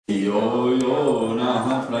धियो यो नः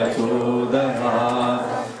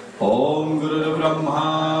प्रचोदयात्। ॐ गुरुर्ब्रह्मा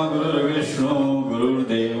गुरुर्विष्णु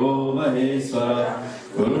गुरुर्देवो महेश्वर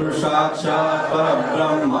गुरुर्साक्षात्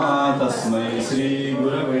परब्रह्म तस्मै श्री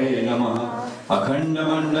गुरवे नमः।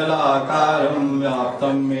 अखण्डमण्डलाकारं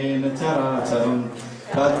व्याप्तं येन चराचरं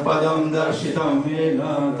तत्पदं दर्शितं येन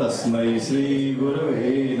तस्मै श्री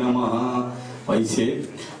गुरवे नमः। वैसे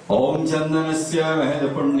ओम चंदनस्य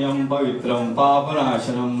महत्पुण्यं पवित्रं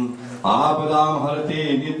पापनाशनम् आपदां हरते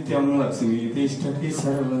नित्यं लक्ष्मी तिष्ठति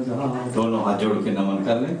सर्वदा। दोनों हाथ जोड़ के नमन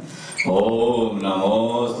कर लें। ओम नमो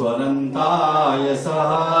स्वनंताय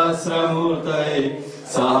सहस्रमूर्तये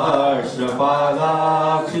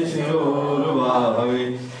सहस्रपादाक्षिशिरोर्वाभवे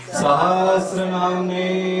सहस्रनाम्ने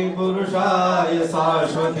पुरुषाय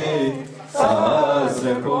शाश्वते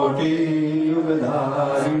सहस्रकोटि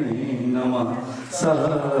युगधारिणे नमः।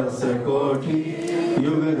 सहस्रकोटि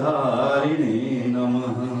युगधारिणे नमः।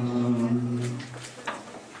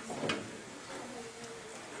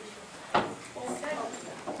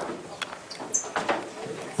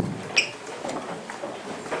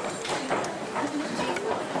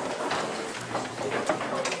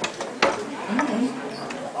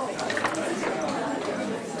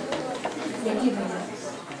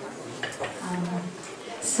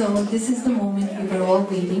 So this is the moment we were all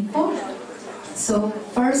waiting for. So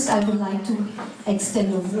first I would like to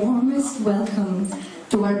extend the warmest welcome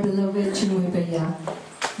to our beloved Chinmay Pandya.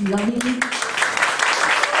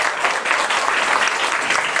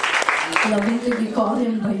 Lovingly we call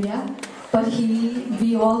him Bhaiya, but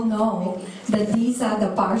we all know that these are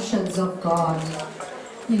the parshas of God.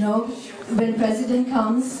 You know, when President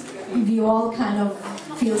comes, we all kind of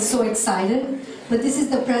feel so excited. But this is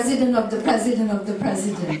the president of the president of the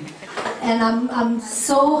president. And I'm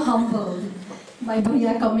so humbled by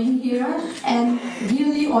Bhaiya coming here, and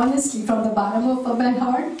really honestly from the bottom of my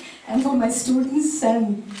heart and for my students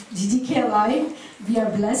and GGKLI, we are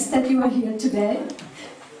blessed that you are here today.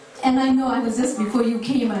 And I know I was just, before you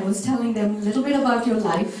came, I was telling them a little bit about your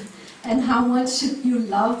life and how much you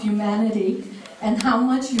love humanity and how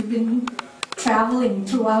much you've been traveling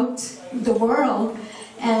throughout the world,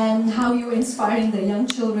 and how you're inspiring the young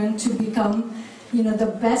children to become, you know, the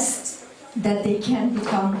best that they can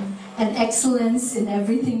become. And excellence in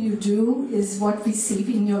everything you do is what we see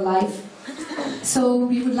in your life. So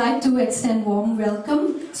we would like to extend warm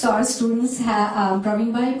welcome. So our students,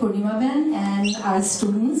 Praveen Bhai, Purnima Ben, and our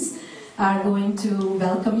students are going to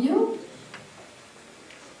welcome you.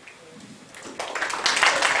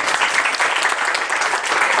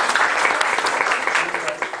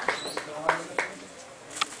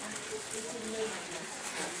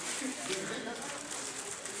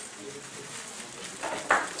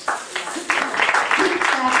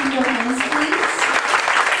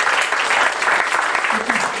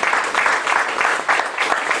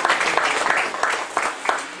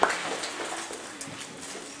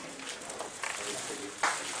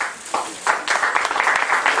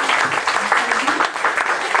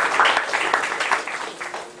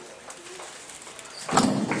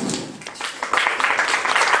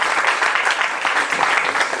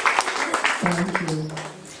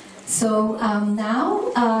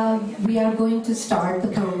 To start the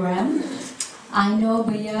program. I know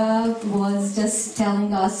Bhaiya was just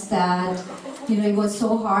telling us that, you know, it was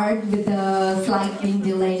so hard with the flight being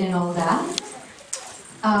delayed and all that.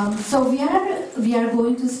 So we are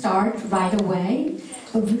going to start right away.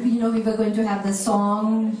 You know, we were going to have the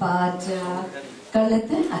song, but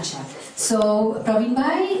so Praveen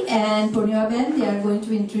Bhai and Purnima Ben, they are going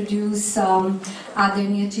to introduce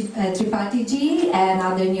Adarniya Tripathi ji and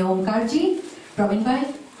Adarniya Omkar ji. Praveen Bhai.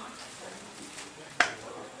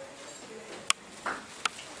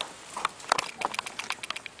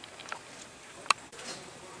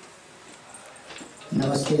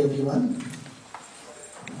 Namaste everyone.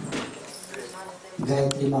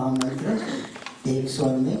 Gayatri महामंत्र एक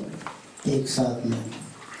स्वर में एक साथ में।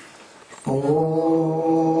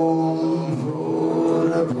 ओम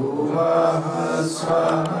भूर्भुवः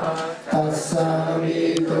स्वः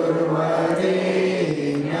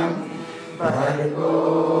तत्सवितुर्वरेण्यं भर्गो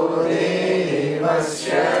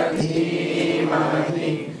देवस्य धीमहि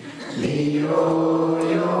धियो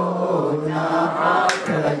यो नः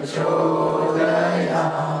प्रचोदयात्।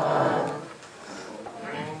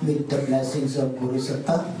 With the blessings of Guru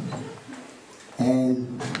Satta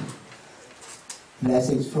and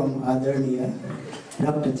blessings from Adarniya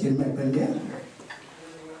Dr. Chinmay Pandya,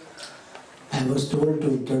 I was told to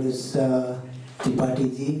introduce Tripathi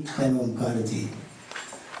ji and Omkar ji.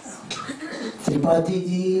 Tripathi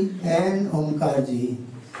ji and Omkar ji,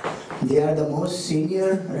 they are the most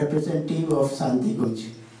senior representative of Shanti Kunj.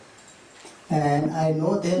 and I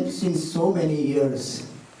know them since so many years.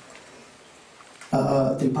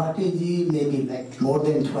 Tripathi ji maybe like more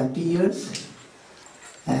than 20 years,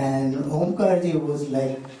 and Omkar ji was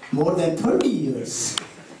like more than 30 years.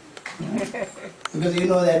 Because you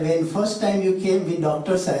know that when first time you came with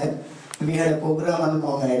Dr. Sahib, we had a program on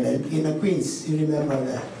Long Island in the Queens, you remember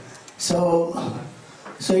that. So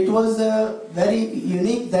it was very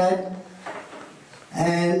unique that,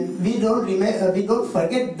 and we don't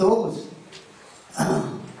forget those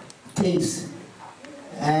things.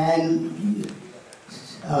 And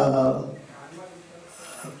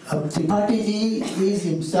Tripathi ji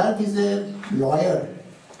himself is a lawyer.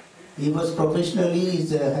 He was professionally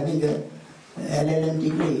having a LLM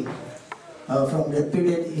degree from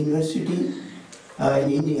reputed university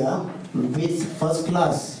in India with first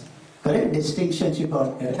class, correct? Distinction she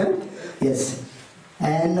got, correct? Yes.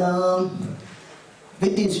 And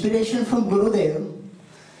with inspiration from Gurudev,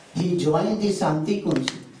 he joined the Santi Kunj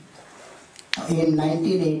in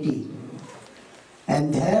 1980.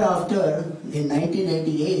 And thereafter, in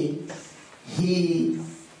 1988, he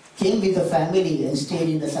came with the family and stayed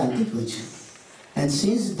in the Santi Kunj. And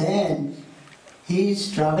since then, he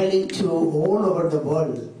is traveling to all over the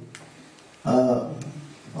world,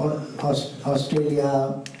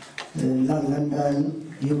 Australia,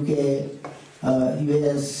 London, UK,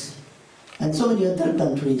 US, and so many other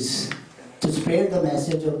countries to spread the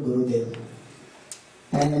message of Gurudev.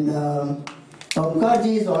 And Omkar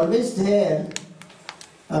ji is always there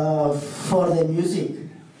for the music.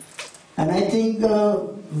 And I think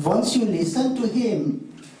once you listen to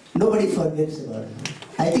him, nobody forgets about it.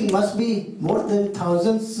 I think must be more than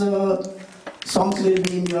thousands songs will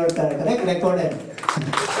be in your correct recorded.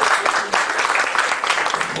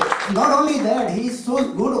 Not only that, he is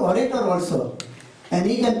so good orator also, and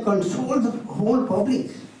he can control the whole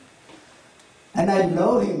public. And I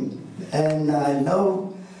love him, and I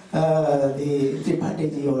love the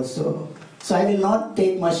Tripathi ji also. So I will not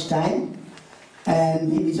take much time,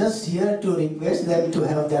 and we are just here to request them to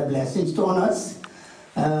have their blessings on us.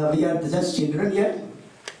 We are just children yet,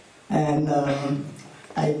 and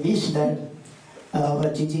I wish that our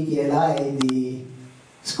GGKLI, the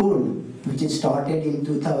school, which is started in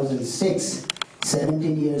 2006,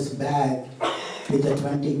 17 years back, with the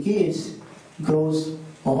 20 kids, grows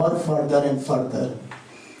more further and further.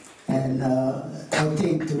 And I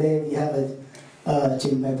think today we have a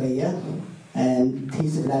Chinmay Pandya and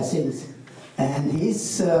his blessings and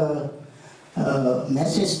his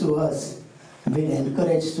message to us will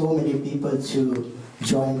encourage so many people to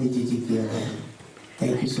join the GGKLI.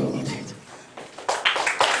 Thank you so much.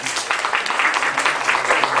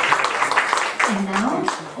 And now,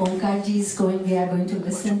 Omkar ji is going, we are going to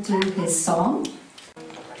listen to his song.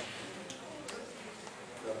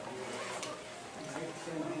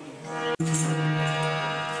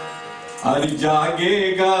 अरे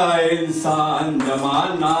जागेगा इंसान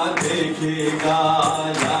जमाना देखेगा,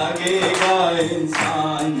 जागेगा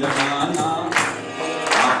इंसान जमाना।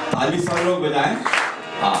 ताली सब लोग बजाएं,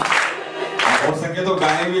 हाँ, हो सके तो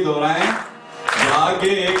गाएं भी दोहराएं।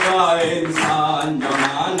 जागेगा इंसान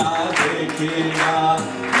जमाना देखेगा,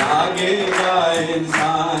 जागेगा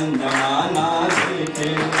इंसान जमाना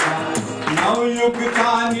देखेगा। नवयुग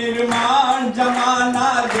का निर्माण जमाना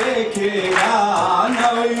देखेगा,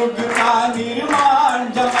 नवयुग का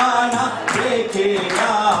निर्माण जमाना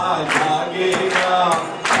देखेगा। जागेगा,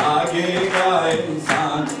 जागेगा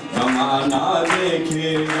इंसान जमाना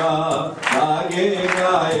देखेगा,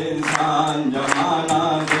 जागेगा इंसान जमाना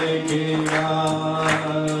देखेगा।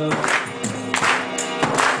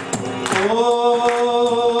 ओ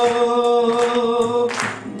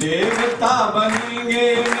देवता बनेंगे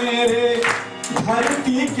मेरे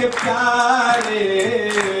धरती के प्यारे,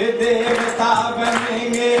 देवता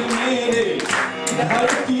बनेंगे मेरे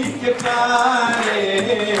धरती के प्यारे।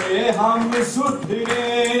 हम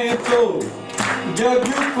सुधरे तो जग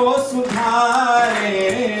को सुधारे,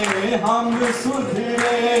 हम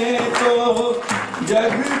सुधरे तो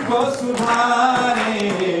जग को सुधारे।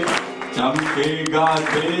 चमकेगा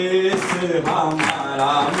देश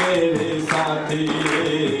हमारा मेरे साथी,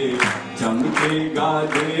 चमकेगा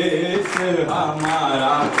देश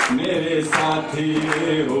हमारा मेरे साथी।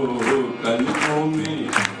 हो कलकों में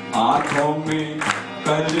आँखों में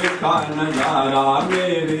कल का नजारा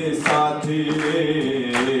मेरे साथी,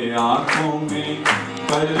 आँखों में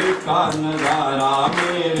कल का नजारा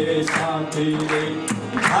मेरे साथी।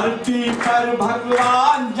 धरती पर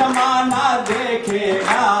भगवान जमाना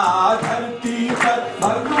देखेगा, धरती पर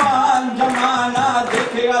भगवान जमाना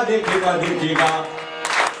देखेगा, देखेगा देखेगा।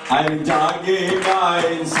 अरे जागेगा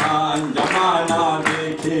इंसान जमाना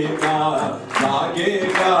देखेगा,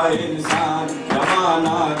 जागेगा इंसान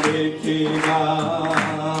जमाना देखेगा।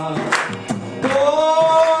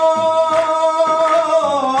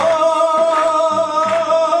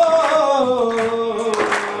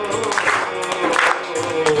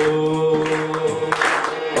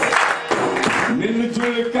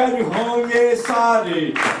 मिलजुल कर होंगे सारे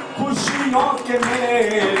खुशियों के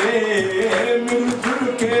मेले, मिलजुल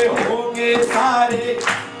के होंगे सारे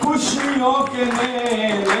खुशियों के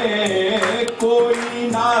मेले, कोई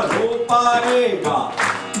ना रो पाएगा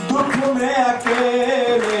दुख में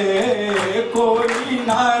अकेले, कोई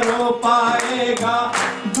ना रो पाएगा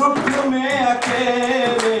दुख में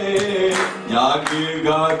अकेले।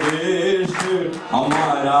 जागेगा देश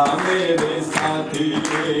हमारा मेरे साथी,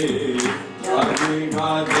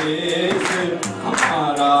 जागेगा देश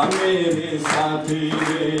हमारा मेरे साथी,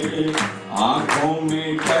 आंखों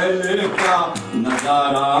में कल का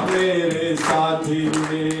नजारा मेरे साथी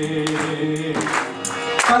में।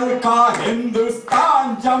 कल का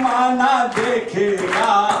हिंदुस्तान जमाना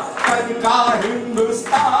देखेगा, कल का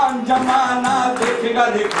हिंदुस्तान जमाना देखेगा,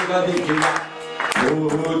 देखेगा देखेगा।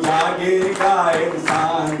 वो जागेगा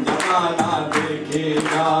इंसान जमाना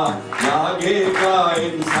देखेगा, जागेगा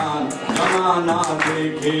इंसान जमाना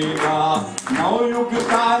देखेगा। नवयुग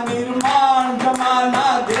का निर्माण जमाना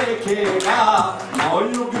देखेगा,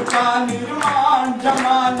 नवयुग का निर्माण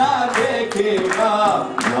जमाना देखेगा।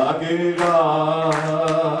 जागेगा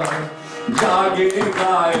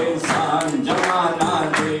जागेगा इंसान जमाना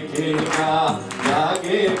देखेगा,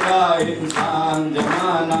 जागेगा इंसान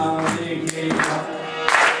जमाना देखेगा।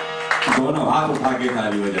 दोनों हाथ उठा के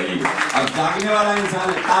ताली हो जाएगी। अब जागने वाला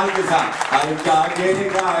इंसान ताल के साथ, अब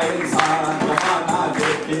जागेगा इंसान जमाना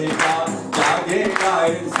देखेगा, जागेगा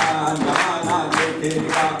इंसान जमाना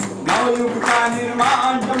देखेगा। नवयुग का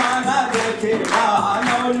निर्माण जमाना देखेगा,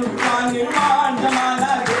 नवयुग का निर्माण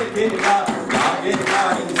जमाना देखेगा। जागेगा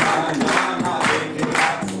इंसान जमाना देखेगा,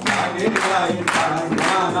 जागेगा इंसान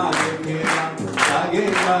जमाना देखेगा,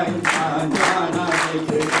 जागेगा इंसान जमाना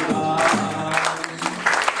देखेगा।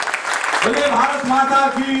 बोले भारत माता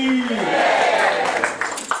की,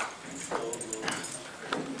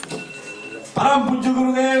 परम पूज्य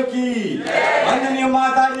गुरुदेव की, वंदनीय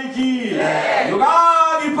माता जी की,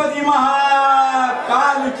 युगाधिपति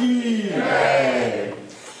महाकाल की।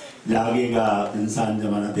 जागेगा इंसान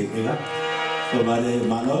जमाना देखेगा। तो हमारे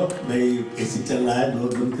मानो भाई एसी चल रहा है,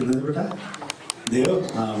 डोर बंद कर दो बेटा, देव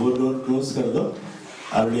हाँ वो डोर क्लोज कर दो।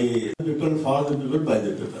 People for the people by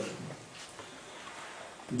the people,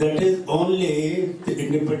 that is only the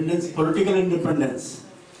independence, political independence.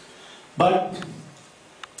 But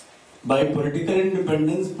by political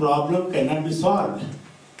independence, problem cannot be solved.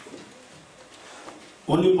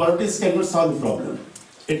 Only politics cannot solve the problem.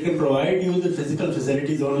 It can provide you the physical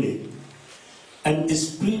facilities only. And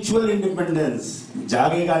spiritual independence,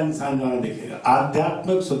 जागेगा इंसान जमाना देखेगा।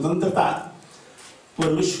 आध्यात्मिक स्वतंत्रता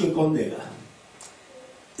पूरे विश्व को कौन देगा?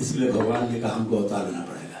 इसलिए भगवान ने कहा हमको अवतार लेना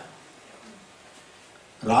पड़ेगा।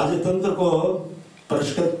 राजतंत्र को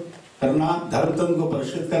परिष्कृत करना, धर्मतंत्र को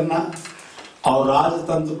परिष्कृत करना और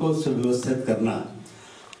राजतंत्र को सुव्यवस्थित करना।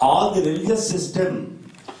 All the religious system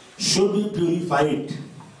should be purified.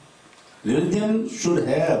 Religion should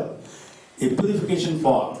have a purification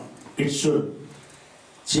form. It should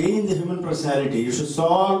change the human personality. It should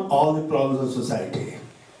solve all the problems of society.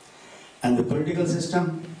 And the political system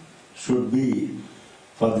should be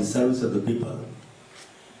for the service of the people.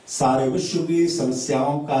 सारे विश्व की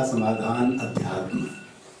समस्याओं का समाधान अध्यात्म।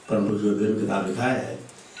 परम पूज्य गुरुदेव ने किताब लिखा है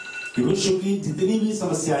कि विश्व की जितनी भी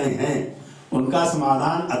समस्याएं हैं उनका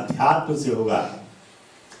समाधान अध्यात्म से होगा।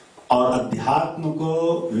 और अध्यात्म को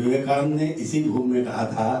विवेकानंद ने इसी भूमि में कहा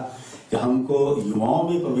था कि हमको युवाओं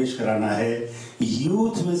में प्रवेश कराना है,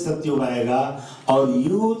 यूथ में सत्युग आएगा और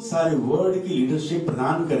यूथ सारे वर्ल्ड की लीडरशिप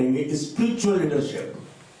प्रदान करेंगे, स्पिरिचुअल लीडरशिप।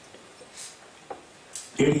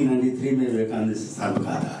 1893 में विवेकानंद ने स्थापना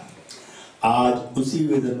कहा था। आज उसी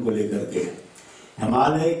वेदन को लेकर के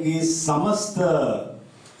हिमालय की समस्त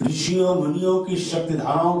ऋषियों मुनियों की शक्ति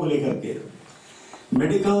धाराओं को लेकर के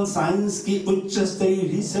मेडिकल साइंस की उच्च स्तरीय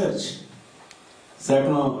रिसर्च,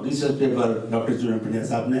 सैकड़ों रिसर्च पेपर डॉक्टर चिन्मय पंड्या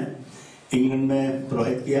साहब ने इंग्लैंड में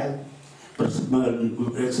प्रवाहित किया,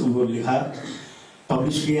 लिखा,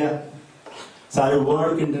 पब्लिश किया, सारे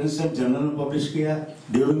वर्ल्ड के इंटरनेशनल जर्नल में पब्लिश किया।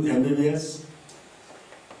 During MBBS,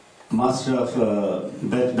 master of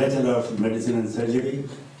bachelor of medicine and surgery,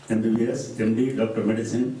 MBBS, MD, doctor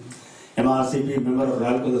medicine, MRCP, member of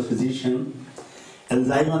royal college of physician,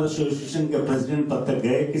 Alzheimer association के प्रेसिडेंट पद तक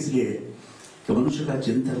गए। किस लिए? कि मनुष्य का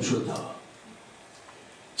चिंतन शुद्ध हो।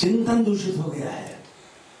 चिंतन दूषित हो गया है,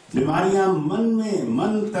 बीमारियां मन में,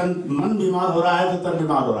 मन बीमार हो रहा है तो तन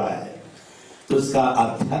बीमार हो रहा है। तो उसका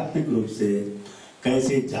आध्यात्मिक रूप से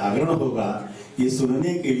कैसे जागरण होगा, ये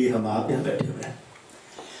सुनने के लिए हम आप यहाँ बैठे हुए हैं।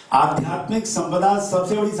 आध्यात्मिक संपदा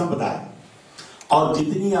सबसे बड़ी संपदा है, और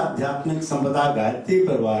जितनी आध्यात्मिक संपदा गायत्री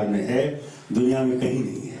परिवार में है, दुनिया में कहीं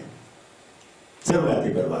नहीं है, सिर्फ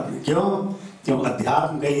गायत्री परिवार में। क्यों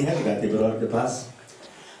अध्यात्म कहीं है गायत्री परिवार के पास।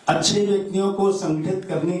 अच्छे व्यक्तियों को संगठित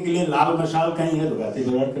करने के लिए लाल मशाल कहीं है गायत्री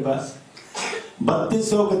परिवार के पास।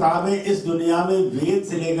 3200 किताबें इस दुनिया में, वेद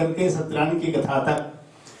से लेकर के सत्यनारायण की कथा तक,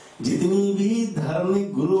 जितनी भी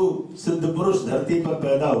धार्मिक गुरु सिद्ध पुरुष धरती पर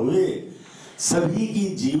पैदा हुए, सभी की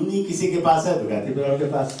जीवनी किसी के पास है, गायत्री परिवार के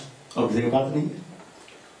पास, और किसी के पास नहीं।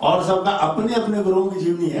 और सबका अपने अपने गुरुओं की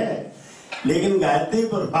जीवनी है, लेकिन गायत्री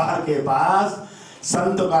परिवार के पास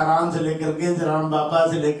संत तुकाराम से लेकर के, राम बाबा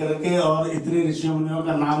से लेकर के, और इतने ऋषि मुनियों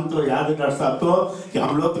का नाम तो याद है डॉक्टर साहब तो, कि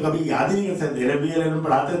हम लोग तो कभी याद ही नहीं कर सकते। रेलवे में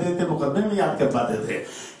पढ़ाते थे, मुकदमे में याद कर पाते थे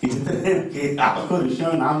कि जितने कि आपको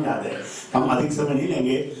ऋषियों के नाम याद है। हम अधिक समय नहीं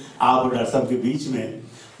लेंगे आप डॉक्टर साहब के बीच में,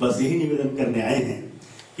 बस यही निवेदन करने आए हैं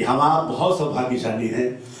कि हम आप बहुत सौभाग्यशाली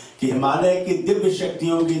हैं कि हिमालय की दिव्य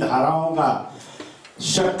शक्तियों की धाराओं का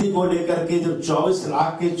शक्ति को लेकर के जब 24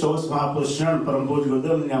 लाख के 24 महापुरुष परम पूज्य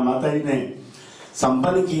गुरुदेव माता जी ने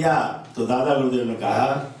संपन्न किया, तो दादा गुरुदेव ने कहा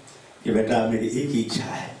कि बेटा मेरी एक ही इच्छा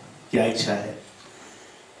है। क्या इच्छा है?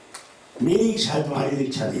 मेरी इच्छा है, तुम्हारी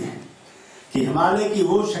इच्छा नहीं है, कि हिमालय की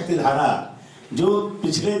वो शक्ति धारा जो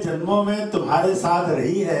पिछले जन्मों में तुम्हारे साथ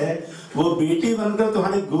रही है, वो बेटी बनकर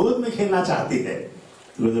तुम्हारी गोद में खेलना चाहती है।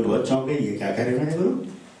 गुरुदेव बहुत चौंके, ये क्या कह रहे मेरे गुरु,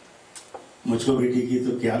 मुझको बेटी की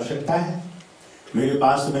तो क्या आवश्यकता है? मेरे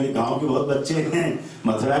पास तो मेरे गांव के बहुत बच्चे हैं,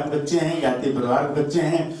 मथुरा के बच्चे हैं, गायत्री परिवार के बच्चे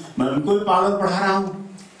हैं, मैं उनको भी पालन पढ़ा रहा हूं।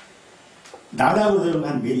 दादा गुरुदेव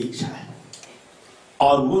का मेरी इच्छा है,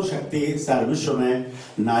 और वो शक्ति सारे विश्व में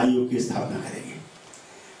नारियों की स्थापना करेगी।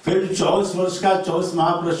 फिर 24 वर्ष का 24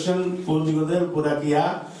 महापुरुष पूज्य गुरुदेव पूरा किया,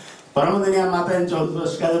 परम दनिया माता ने 24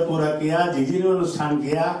 वर्ष का जब पूरा किया, जीजी ने अनुष्ठान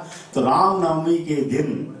किया, तो रामनवमी के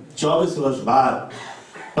दिन 24 वर्ष बाद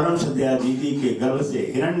परम श्रद्धा जीजी के गर्भ से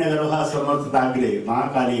हिरण्य गर्भा समर्थताग्रे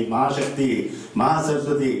महाकाली, महाशक्ति,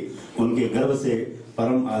 महासरस्वती, उनके गर्भ से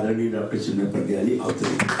परम आदरणीय डॉक्टर चिन्मय पंड्या जी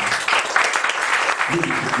अवतरित।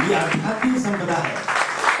 ये आध्यात्मिक संपदा है।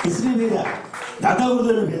 किसने भेजा? दादा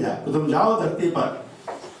गुरुदेव ने भेजा। तो तुम जाओ धरती पर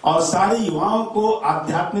और सारे युवाओं को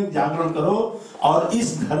आध्यात्मिक जागरण करो, और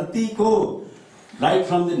इस धरती को right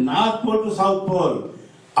from the north pole to south pole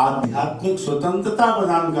आध्यात्मिक स्वतंत्रता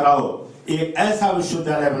प्रदान कराओ। एक ऐसा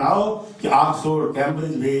विश्वविद्यालय बनाओ कि ऑक्सफोर्ड,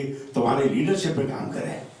 कैम्ब्रिज भी तुम्हारे लीडरशिप पे काम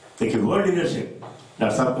करे। देखिए वर्ल्ड लीडरशिप,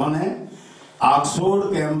 डॉक्टर साहब कौन है?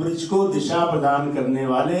 ऑक्सफोर्ड, कैम्ब्रिज को दिशा प्रदान करने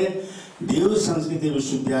वाले देव संस्कृति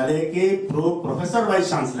विश्वविद्यालय के professor vice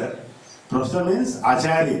chancellor. Professor means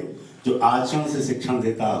आचार्य, जो आचरण से शिक्षण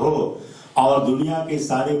देता हो और दुनिया के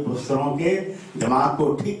सारे प्रोफेसरों के दिमाग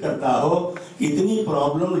को ठीक करता हो। इतनी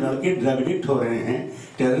प्रॉब्लम, लड़के ड्रग एडिक्ट हो रहे हैं,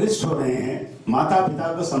 टेररिस्ट हो रहे हैं, माता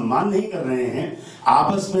पिता को सम्मान नहीं कर रहे हैं,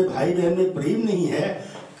 आपस में भाई बहन में प्रेम नहीं है,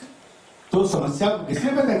 तो समस्या को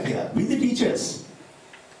किसने पैदा किया? With the teachers.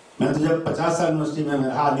 मैं तो जब 50 साल यूनिवर्सिटी में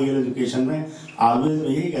रहा लीगल एजुकेशन में, ऑलवेज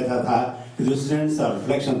यही कहता था कि the students are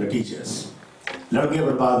reflection of the teachers. लड़के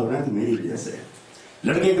बर्बाद हो रहे हैं तो मेरी वजह से,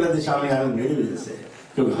 लड़के गलत दिशा में आ रहे हैं मेरी वजह से,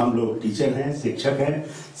 क्योंकि हम लोग टीचर हैं, शिक्षक हैं।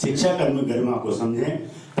 शिक्षा कर्म गरिमा को समझें,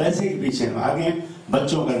 पैसे के पीछे भागें,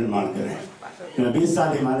 बच्चों का निर्माण करें। मैं 20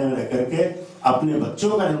 साल हिमालय में रह करके अपने बच्चों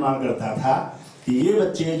का निर्माण करता था कि ये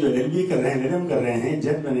बच्चे जो LLB कर रहे हैं, LLM कर रहे हैं,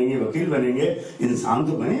 जज बनेंगे, वकील बनेंगे, इंसान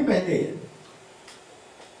तो बने पहले,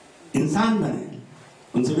 इंसान बने।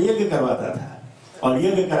 उनसे भी यज्ञ करवाता था, और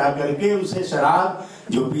यज्ञ करा करके उनसे शराब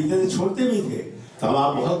जो पीते थे छोड़ते भी थे। तो हम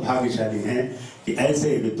आप बहुत भाग्यशाली हैं कि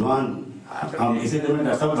ऐसे विद्वान हम, इसीलिए मैं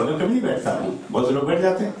डॉक्टर बगल कभी नहीं बैठता हूँ, बहुत से लोग बैठ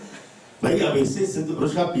जाते हैं। भाई अब इससे सिद्ध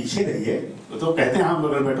पुरुष का पीछे रहिए, तो कहते हैं हम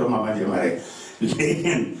बगल बैठो मामा जी हमारे,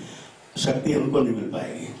 लेकिन शक्ति हमको नहीं मिल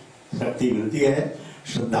पाएगी। शक्ति मिलती है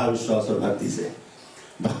श्रद्धा, विश्वास और भक्ति से।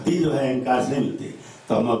 भक्ति जो है अहंकार से नहीं मिलती।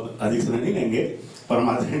 तो हम अब अधिक समय नहीं लेंगे,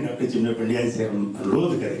 परमात्मा डॉक्टर चिन्मय पंड्या जी से हम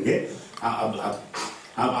अनुरोध करेंगे। अब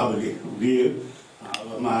बोलिए,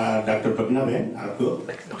 डॉक्टर प्रज्ञा बहन आपको।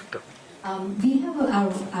 We have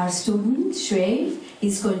our student Shrey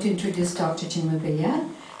is going to introduce Dr. Chinmay Pandya.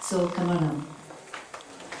 So come on up.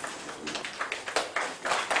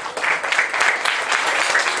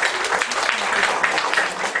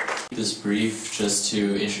 This brief just to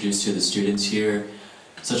introduce to the students here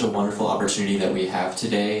such a wonderful opportunity that we have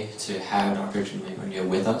today to have Dr. Chinmay Pandya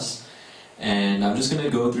with us, and I'm just going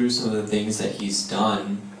to go through some of the things that he's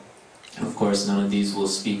done. Of course, none of these will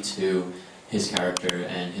speak to his character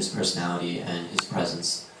and his personality and his presence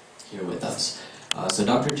here with us. So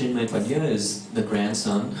Dr. Chinmay Pandya is the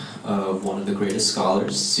grandson of one of the greatest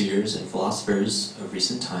scholars, seers, and philosophers of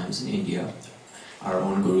recent times in India, our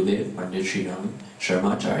own Gurudev, Pandit Shriram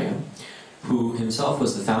Sharma Acharya, who himself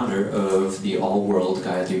was the founder of the All World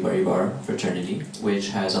Gayatri Pariwar fraternity, which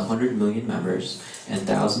has 100 million members and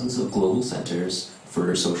thousands of global centers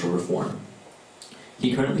for social reform.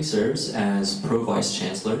 He currently serves as Pro-Vice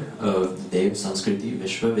Chancellor of the Sanskriti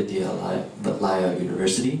Vishwavidyalaya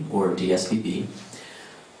University, or DSVV,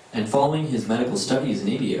 and following his medical studies in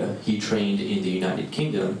India, he trained in the United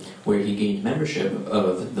Kingdom, where he gained membership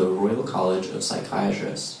of the Royal College of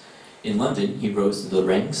Psychiatrists. In London, he rose to the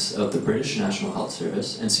ranks of the British National Health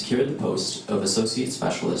Service and secured the post of Associate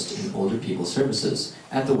Specialist in Older People Services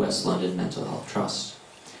at the West London Mental Health Trust.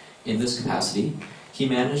 In this capacity, he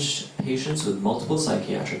managed patients with multiple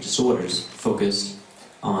psychiatric disorders focused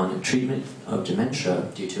on treatment of dementia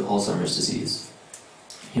due to Alzheimer's disease.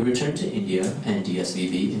 He returned to India and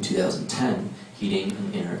DSVV in 2010, heeding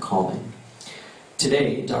an inner calling.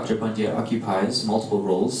 Today, Dr. Pandya occupies multiple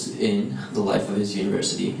roles in the life of his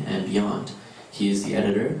university and beyond. He is the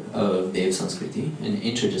editor of Dev Sanskriti, an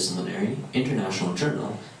interdisciplinary international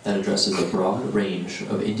journal that addresses a broad range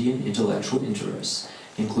of Indian intellectual interests,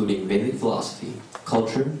 including Vedic philosophy,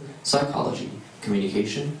 culture, psychology,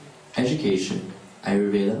 communication, education,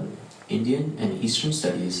 Ayurveda, Indian and Eastern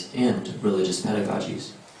studies, and religious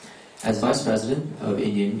pedagogies. As Vice President of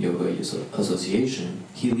Indian Yoga Association,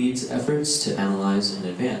 he leads efforts to analyze and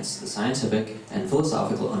advance the scientific and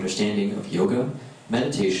philosophical understanding of yoga,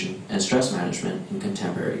 meditation, and stress management in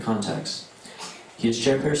contemporary contexts. He is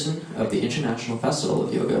chairperson of the International Festival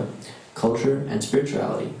of Yoga, Culture, and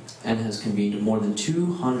Spirituality, and has convened more than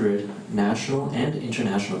 200 national and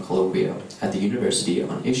international colloquia at the university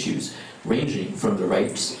on issues ranging from the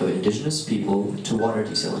rights of indigenous people to water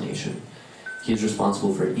desalination. He is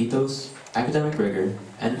responsible for ethos, academic rigor,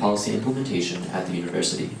 and policy implementation at the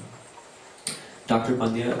university. Dr.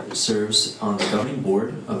 Pandya serves on the governing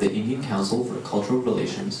board of the Indian Council for Cultural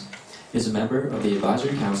Relations, is a member of the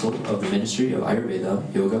Advisory Council of the Ministry of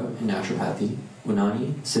Ayurveda, Yoga, and Naturopathy,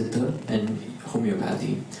 Unani, Siddha, and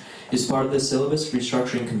Homeopathy, is part of the Syllabus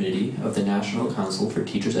Restructuring Committee of the National Council for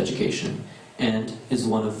Teachers' Education, and is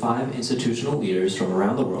one of 5 institutional leaders from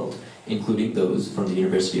around the world, including those from the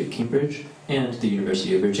University of Cambridge and the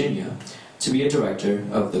University of Virginia, to be a director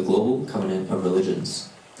of the Global Covenant of Religions.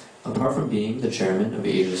 Apart from being the chairman of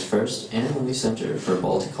Asia's first and only Center for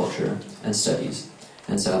Baltic Culture and Studies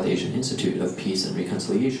and South Asian Institute of Peace and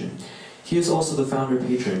Reconciliation, he is also the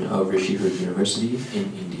founder-patron of Rishikesh University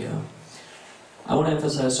in India. I want to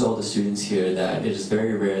emphasize to all the students here that it is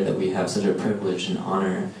very rare that we have such a privilege and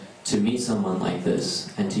honor to meet someone like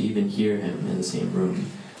this and to even hear him in the same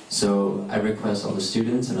room. So I request all the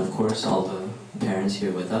students and of course all the parents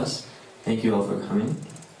here with us, thank you all for coming.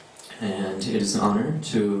 And it is an honor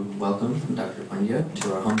to welcome Dr. Pandya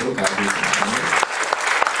to our humble Gayatri Center.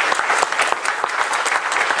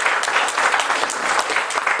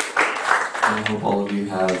 And I hope all of you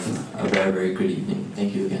have a very, very good evening.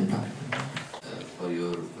 Thank you again, Dr. For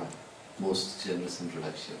your most generous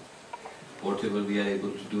introduction. Whatever we are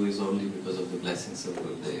able to do is only because of the blessings of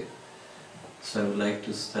Gurudev. So I would like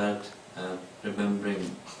to start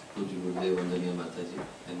remembering Puji Gurudev Vandaniya Mataji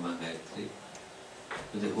and Ma Gayatri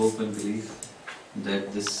with the hope and belief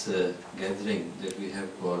that this gathering that we have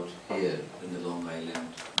got here in the Long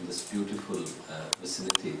Island, in this beautiful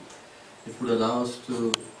vicinity, it would allow us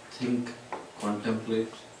to think,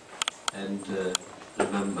 contemplate and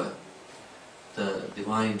remember the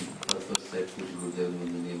divine purpose that Puji Gurudev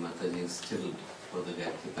Vandaniya Mataji instilled for the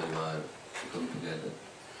Gayatri Pariwar to come together.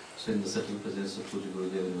 So in the subtle presence of Puji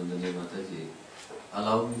Gurudev and Vandaniya Mataji,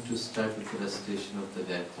 allow me to start with the recitation of the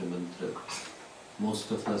Gayatri Mantra.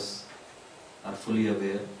 Most of us are fully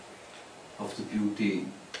aware of the beauty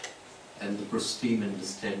and the pristine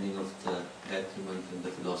understanding of the Gayatri Mantra and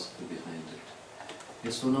the philosophy behind it.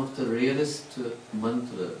 It's one of the rarest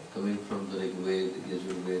mantra coming from the Rigveda,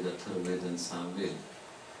 Yajurveda, Atharvaveda and Samveda,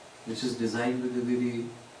 which is designed with a very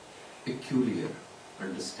peculiar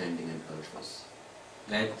understanding and purpose.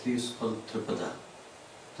 Gayatri is called Tripada.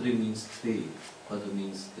 Tri means 3, Pada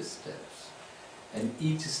means the steps. And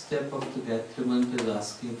each step of the Gayatri Mantra is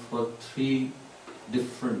asking for 3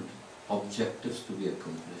 different objectives to be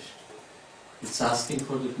accomplished. It's asking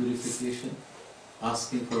for the purification,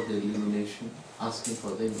 asking for the illumination, asking for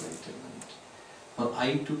the enlightenment. For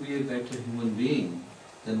I to be a better human being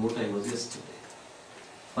than what I was yesterday.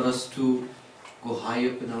 For us to go high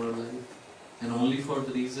up in our life, and only for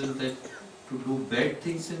the reason that to do bad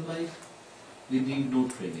things in life, we need no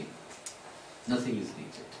training. Nothing is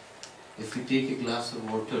needed. If we take a glass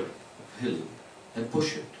of water uphill, and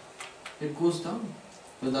push it. It goes down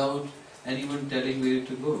without anyone telling where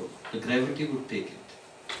to go. The gravity would take it.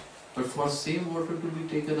 But for same water to be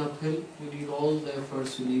taken uphill, you need all the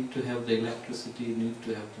efforts. You need to have the electricity, you need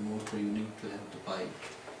to have the motor, you need to have the pipe.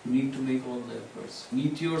 You need to make all the efforts.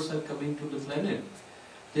 Meteors are coming to the planet.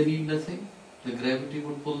 They need nothing. The gravity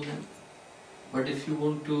would pull them. But if you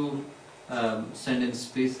want to send in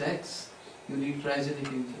SpaceX, you need cryogenic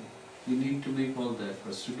engine. You need to make all the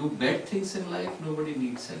efforts. To do bad things in life, nobody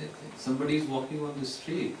needs anything. Somebody is walking on the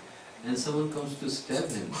street and someone comes to stab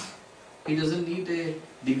him. He doesn't need a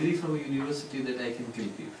degree from a university that I can kill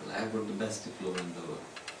people. I have got the best diploma in the world.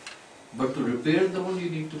 But to repair the one, you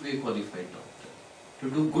need to be a qualified doctor. To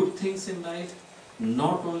do good things in life,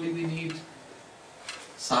 not only we need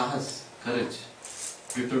sahas, courage,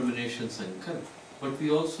 determination, sankalp, but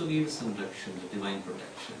we also need sanrakshan, the divine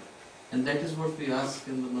protection. And that is what we ask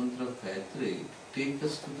in the mantra of Gayatri. Take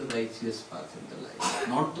us to the righteous path in the life.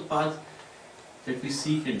 Not the path that we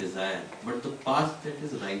seek and desire, but the path that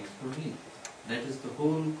is right for me. That is the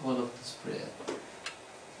whole call of this prayer.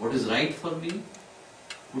 What is right for me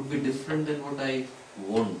would be different than what I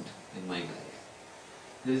want in my life.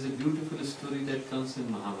 There is a beautiful story that comes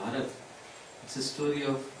in Mahabharata. It's a story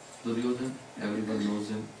of Duryodhana. Everyone knows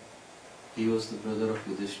him. He was the brother of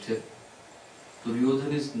Yudhishthira.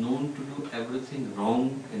 Duryodhana is known to do everything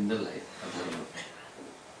wrong in the life, adharma.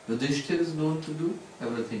 Yudhishthira is known to do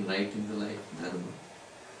everything right in the life, dharma.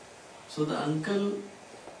 So the uncle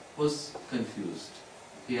was confused.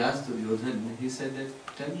 He asked Duryodhana, he said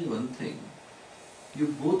that, tell me one thing. You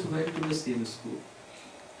both went to the same school,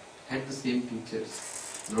 had the same teachers,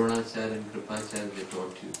 Dronacharya and Kripacharya, they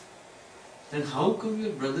taught you. Then how come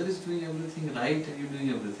your brother is doing everything right and you are doing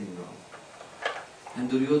everything wrong? And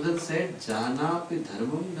Duryodhana said, Jana pi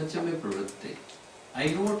dharmam nachame pravritte. I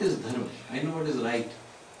know what is dharma, I know what is right,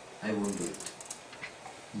 I won't do it.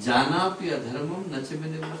 Jana pi adharmam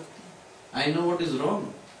nachame nivritti. I know what is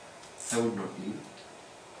wrong, I would not leave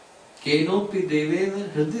it. Keno pi devena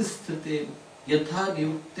hridisthate yatha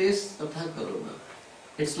niyuktes tatha karona.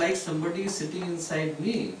 It's like somebody is sitting inside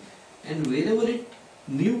me and wherever it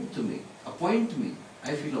niyukt me, appoint me,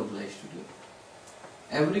 I feel obliged to do it.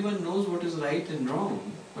 Everyone knows what is right and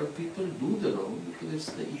wrong, but people do the wrong because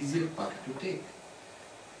it's the easier path to take.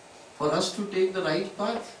 For us to take the right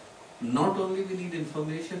path, not only we need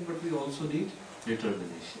information, but we also need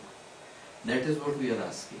determination. That is what we are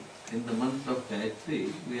asking. In the mantra of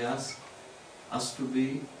Gayatri, we ask us to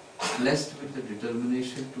be blessed with the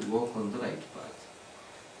determination to walk on the right path.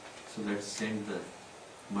 So let's chant the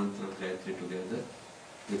mantra of Gayatri together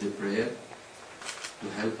with a prayer to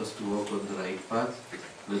help us to walk on the right path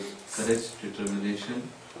with courage, determination,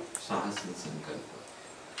 sahas and sankalpa.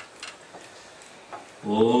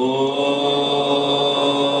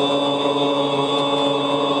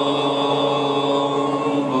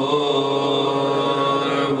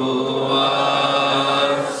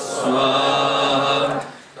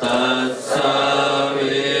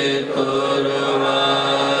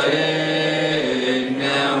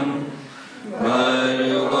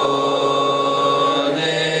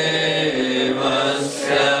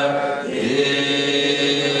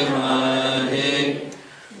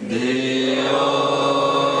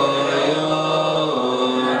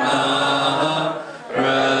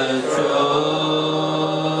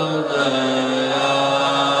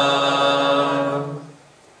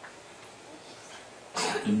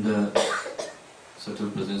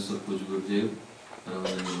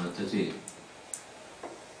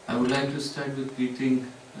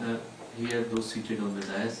 Seated on the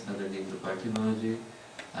dais, Adharani Tripati Maharaj,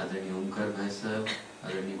 Adharani Omkar Bhai Sahab,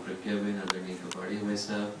 Adharani Pragya Ben, Adharani Kapadi Bhai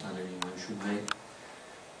Sahab, Adharani Manshu Bhai,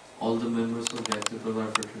 all the members of Gayatri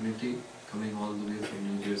Pariwar fraternity coming all the way from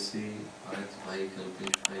New Jersey, Bharat Bhai,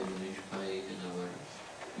 Kalpesh Bhai, Manish Bhai, and our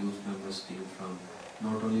youth members team from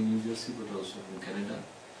not only New Jersey but also from Canada,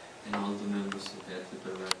 and all the members of Gayatri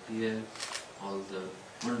Pariwar here, all the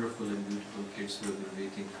wonderful and beautiful kids who have been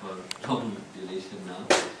waiting for long duration now,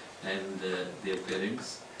 and their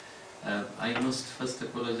parents. I must first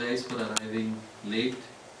apologize for arriving late.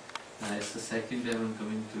 It's the second time I'm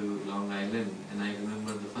coming to Long Island, and I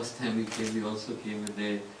remember the first time we came, we also came with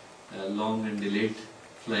a long and delayed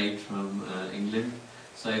flight from England.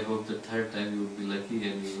 So I hope the third time you would be lucky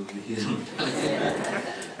and we would be here on time.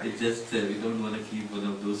 It's just we don't want to keep one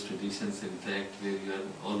of those traditions intact where you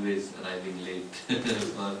are always arriving late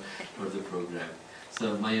for the program.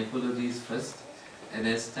 So my apologies first. And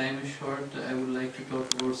as time is short, I would like to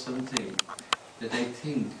talk about something that I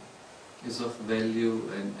think is of value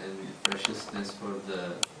and preciousness for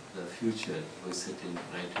the future who is sitting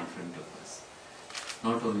right in front of us.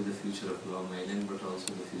 not only the future of Long Island but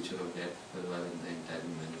also the future of Gayatri Pariwar and the entire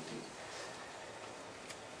humanity.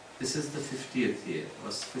 This is the 50th year, or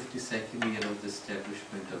 52nd year of the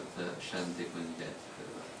establishment of the Shanti Kunj Gayatri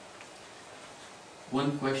Pariwar.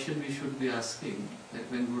 One question we should be asking, that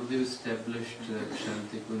when Gurudev established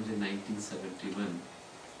Shanti Kunj in 1971,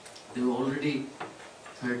 there were already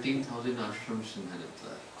 13,000 ashrams in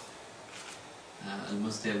Haridwar.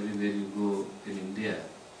 Almost everywhere you go in India,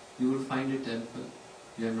 you will find a temple.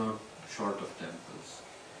 You are not short of temples.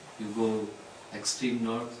 You go extreme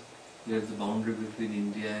north, where the boundary between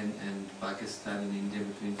India and Pakistan and India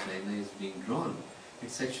between China is being drawn.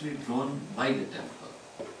 It's actually drawn by the temple.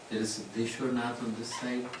 There is Siddheshwar Nath on this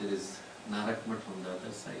side, there is Narakmat on the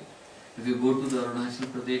other side. If you go to the Arunachal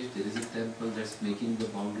Pradesh, there is a temple that's making the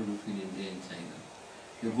boundary between India and China.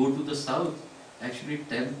 If you go to the south, actually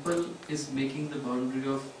temple is making the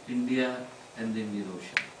boundary of India and the Indian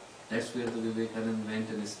Ocean. That's where the Vivekananda went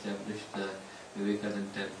and established the Vivekananda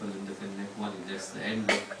temple in the Kanyakumari. That's the end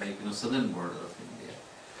of southern border of India.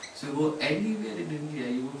 So you go anywhere in India,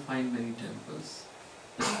 you will find many temples.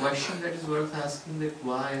 The question that is worth asking, that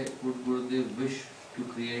why would Gurudev wish to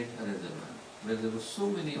create another one, where there were so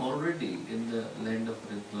many already in the land of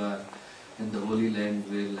Haridwar, in the holy land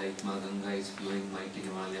where like Ma Ganga is flowing, mighty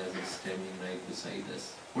Himalayas is standing right beside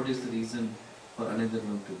us. What is the reason for another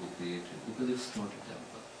one to be created? Because it's not a temple.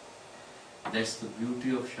 That's the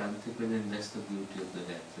beauty of Shanti Kunj and that's the beauty of the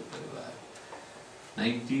Gayatri Parivar.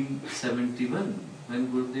 1971, when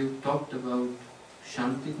Gurudev talked about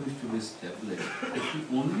Shanti Kunj to be established, if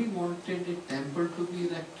he only wanted a temple to be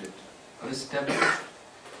erected or established,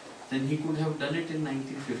 then he could have done it in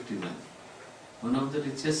 1951. One of the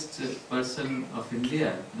richest person of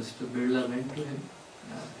India, Mr. Birla, went to him.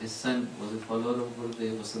 His son was a follower of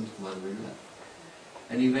Gurudev, Vasant Kumar Birla.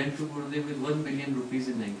 And he went to Gurudev with 1 billion rupees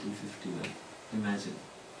in 1951. Imagine.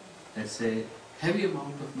 That's a heavy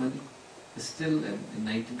amount of money. Still, in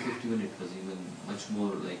 1951 it was even much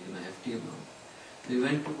more like a hefty amount. So he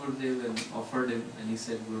went to Gurudev and offered him, and he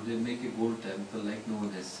said, Gurudev, make a gold temple like no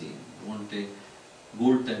one has seen. I want a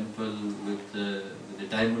gold temple with a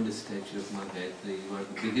diamond statue of Ma Gayatri. You are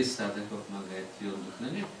the biggest sadhak of Ma Gayatri on the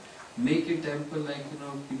planet. Make a temple like,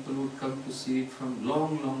 people would come to see it from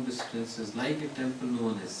long, long distances, like a temple no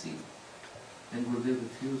one has seen. And Gurudev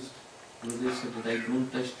refused. Gurudev said that I don't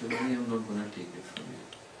touch the money, I'm not going to take it from you.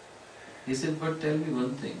 He said, but tell me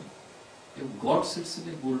one thing. If God sits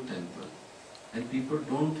in a gold temple and people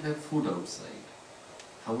don't have food outside,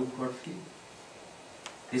 how would God feel?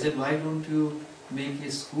 He said, why don't you make a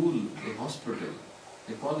school, a hospital,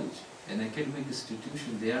 a college, an academic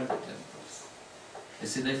institution? They are the temples. I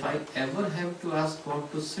said, if I ever have to ask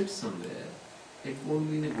God to sit somewhere, it won't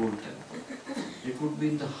be in a gold temple. It would be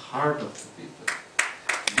in the heart of the people.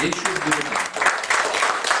 They should be the temple.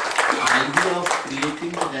 The idea of creating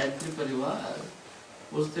the Gayatri Parivar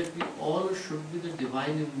was that we all should be the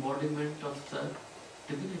divine embodiment of the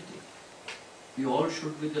divinity. We all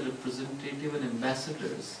should be the representative and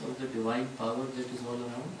ambassadors of the divine power that is all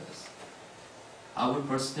around us. Our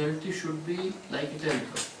personality should be like a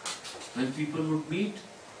temple. When people would meet,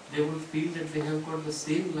 they would feel that they have got the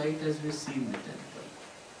same light as we see in the temple.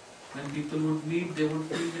 When people would meet, they would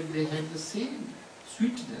feel that they had the same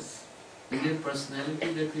sweetness in their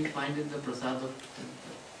personality that we find in the prasad of the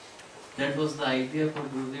temple. That was the idea for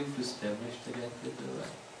Gurudev to establish the Gayatri Parivar.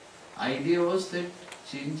 Idea was that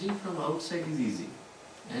changing from outside is easy.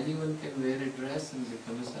 Anyone can wear a dress and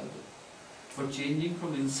become a sadhu. But changing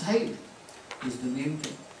from inside is the main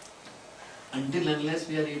thing. Until unless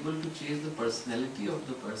we are able to change the personality of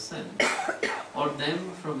the person or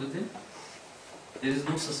them from within, there is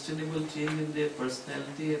no sustainable change in their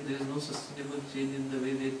personality and there is no sustainable change in the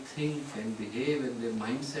way they think and behave, and their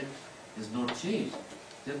mindset is not changed.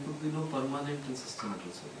 There could be no permanent and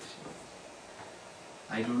sustainable solution.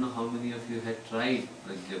 I don't know how many of you had tried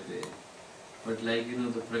Pragya Pay, but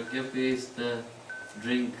the Pragya Pay is the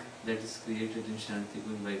drink that is created in Shanti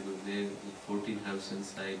Kunj by Gurudev with 14 herbs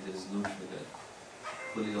inside. There is no sugar,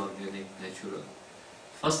 fully organic, natural.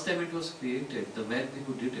 First time it was created, the Vaidya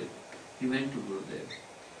who did it, he went to Gurudev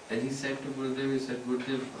and he said to Gurudev,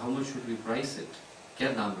 Gurudev, how much should we price it?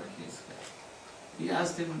 Kya naam rakhe iska? He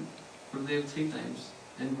asked him, Gurudev, 3 times,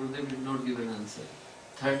 and Gurudev did not give an answer.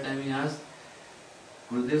 Third time he asked,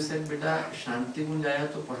 Gurudev said, Beta, Shanti Kunj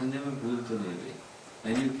aaya to padhne mein bhool to nahi rahi.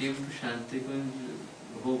 When you came to Shanti Kunj,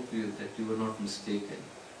 hope that you were not mistaken.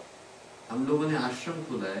 हम लोगों ने आश्रम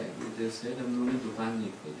खोला है, Gurudev said, हम लोगों ने दुकान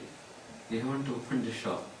नहीं खोली. We haven't opened a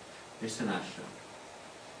shop. It's an ashram.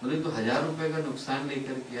 बोले तो 1000 रुपए का नुकसान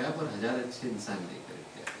लेकर किया, पर 1000 अच्छे इंसान लेकर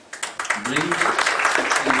किया. Bring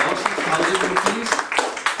a loss of 1000 rupees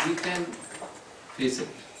we can face it.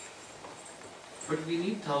 But we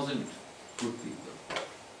need 1,000 good people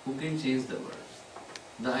who can change the world.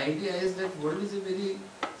 The idea is that world is a very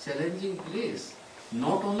challenging place,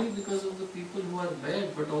 not only because of the people who are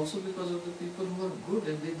bad, but also because of the people who are good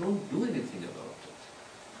and they don't do anything about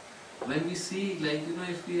it. When we see, like,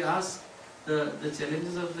 if we ask the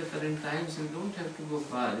challenges of the current times, we don't have to go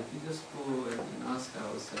far. If we just go and ask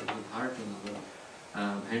ourselves with heart on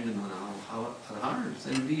our hand on our hearts,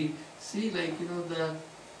 and we see, like,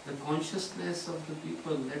 the consciousness of the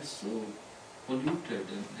people that's so polluted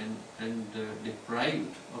and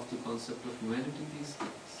deprived of the concept of humanity these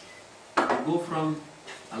days. You go from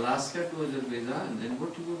Alaska to Azerbaijan, and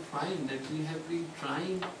what you will find that we have been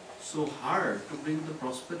trying so hard to bring the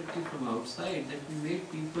prosperity from outside that we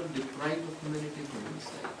made people deprived of humanity from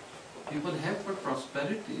inside. People have got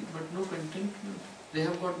prosperity but no contentment. They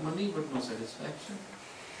have got money but no satisfaction.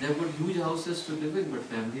 They have got huge houses to live in but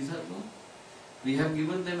families are gone. We have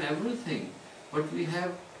given them everything, but we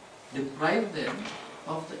have deprived them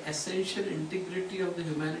of the essential integrity of the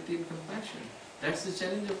humanity and compassion. That's the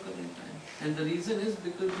challenge of current time. And the reason is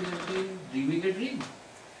because we have been dreaming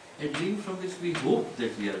a dream from which we hope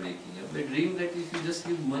that we are waking up, a dream that if you just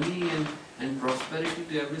give money and prosperity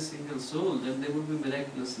to every single soul, then they would be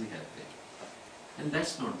miraculously happy. And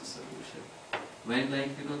that's not the solution. When, like,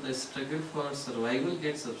 the struggle for survival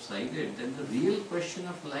gets subsided, then the real question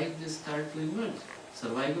of life they start to emerge.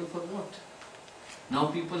 Survival for what? Now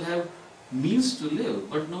people have means to live,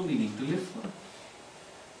 but no meaning to live for.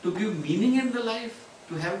 To give meaning in the life,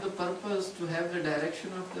 to have the purpose, to have the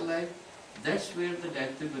direction of the life, that's where the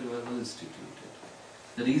Gayatri Pariwar was instituted.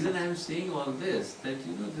 The reason I am saying all this, that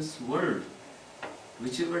this world,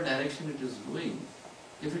 whichever direction it is going,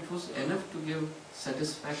 if it was enough to give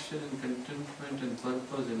satisfaction and contentment and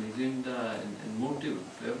purpose and agenda and motive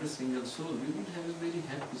to every single soul, we would have a very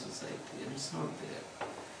happy society, and it's not there.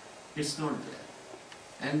 It's not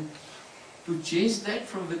there. And to change that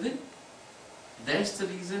from within, that's the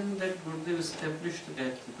reason that Gurudev established the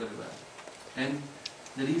Gayatri Pariwar. And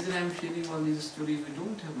the reason I am sharing all these stories, we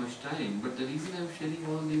don't have much time, but the reason I am sharing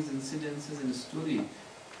all these incidences and stories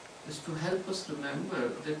is to help us remember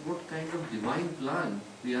that what kind of divine plan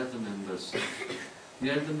we are the members of. We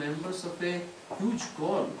are the members of a huge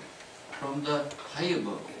call from the high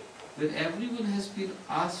above, where everyone has been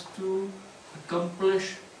asked to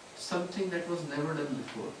accomplish something that was never done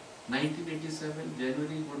before. 1987,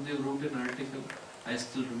 January, Gurudev wrote an article, I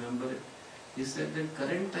still remember it. He said that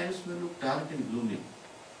current times may look dark and gloomy,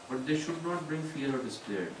 but they should not bring fear or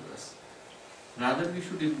despair to us. Rather, we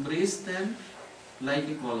should embrace them like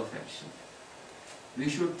a call of action. We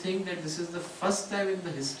should think that this is the first time in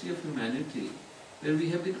the history of humanity where we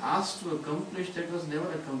have been asked to accomplish that was never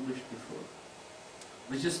accomplished before,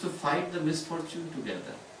 which is to fight the misfortune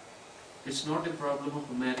together. It's not a problem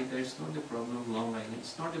of America, it's not a problem of Long Island,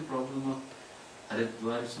 it's not a problem of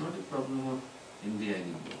Haridwar, it's not a problem of India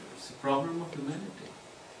anymore. It's a problem of humanity.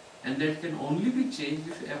 And that can only be changed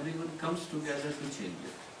if everyone comes together to change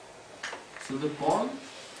it. So the call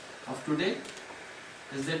of today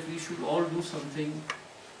is that we should all do something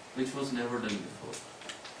which was never done before.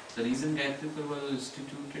 The reason Gayatri Pariwar was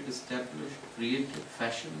instituted, established, created,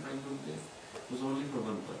 fashioned by Gurudev was only for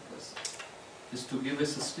one purpose, is to give a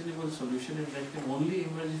sustainable solution, and that can only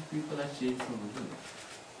emerge if people are changed from within.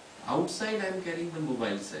 Outside I am carrying the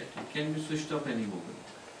mobile set, it can be switched off any moment,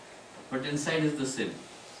 but inside is the SIM,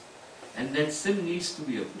 and that SIM needs to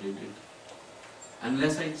be upgraded.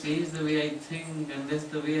 Unless I change the way I think, unless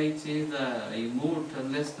the way I change I emote,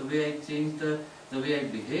 unless the way I change the way I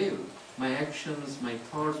behave, my actions, my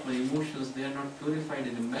thoughts, my emotions, they are not purified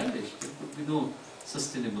and embellished, there could be no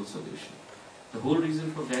sustainable solution. The whole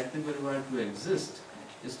reason for Gayatri Pariwar to exist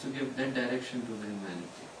is to give that direction to the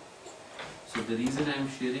humanity. So the reason I am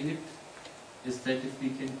sharing it is that if we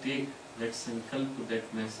can take that sankalp to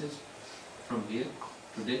that message from here,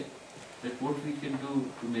 today, that what we can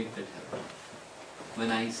do to make that happen.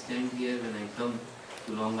 When I stand here, when I come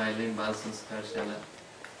to Long Island Bal Sanskar Shala,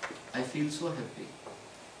 I feel so happy.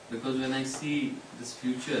 Because when I see this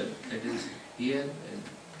future that is here, and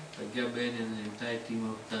Pragya Ben and the entire team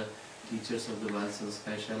of the teachers of the Bal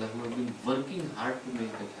Sanskar Shala who have been working hard to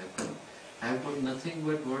make that happen, I have got nothing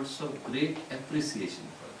but words of great appreciation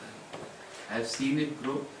for them. I have seen it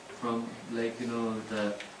grow from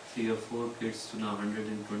the 3 or 4 kids to now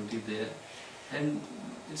 120 there. And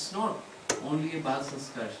it's not only a Bal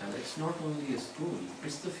Sanskar Shala, it's not only a school,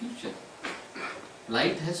 it's the future.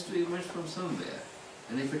 Light has to emerge from somewhere.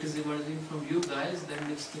 And if it is emerging from you guys,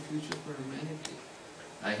 then it's the future for humanity.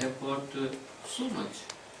 I have got so much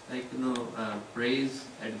praise,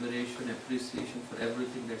 admiration, appreciation for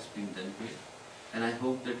everything that's been done here. And I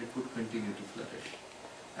hope that it would continue to flourish.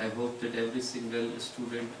 I hope that every single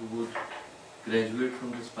student who would graduate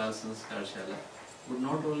from this Bal Sanskar Shala would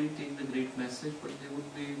not only take the great message, but they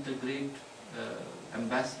would be the great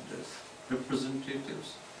ambassadors,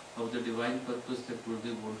 representatives of the divine purpose that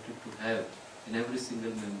Gurudev wanted to have in every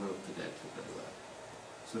single member of the Gayatri Pariwar.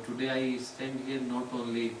 So today I stand here not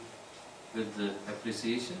only with the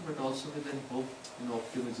appreciation, but also with an hope and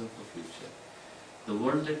optimism for future. The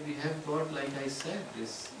world that we have got, like I said,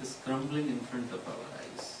 is crumbling in front of our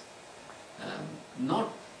eyes.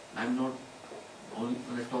 I'm not only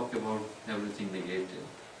going to talk about everything negative.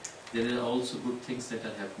 There are also good things that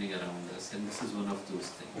are happening around us, and this is one of those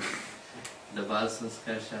things. The Bal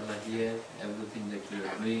Sanskar Shala here, everything that we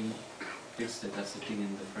are doing, kids that are sitting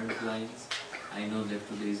in the front lines. I know that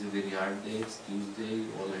today is a very hard day, it's Tuesday, you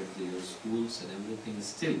all at your schools and everything.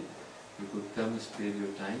 Still, you could come, spare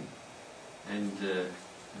your time, and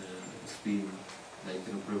it's been like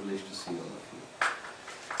a privilege to see all of you.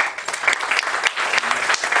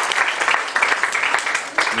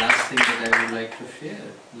 Last thing that I would like to share,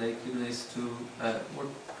 is to what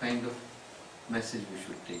kind of message we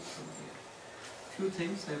should take from here. Few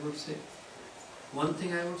things I would say. One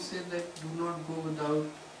thing I would say that do not go without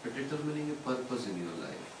determining a purpose in your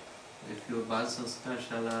life. If your Bal Sanskar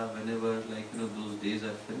Shala, whenever those days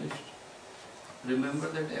are finished, remember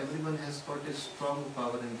that everyone has got a strong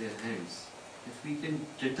power in their hands. If we can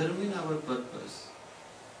determine our purpose,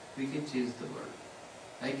 we can change the world.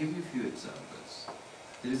 I give you a few examples.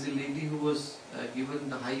 There is a lady who was given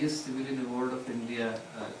the highest civilian award of India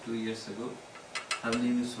 2 years ago. Her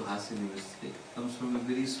name is Suhasini Mistry. Comes from a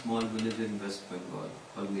very small village in West Bengal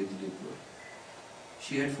called Medinipur.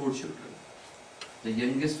 She had 4 children. The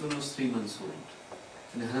youngest one was 3 months old.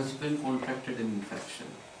 And her husband contracted an infection.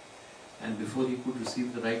 And before he could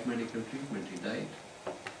receive the right medical treatment, he died.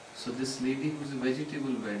 So this lady, who is a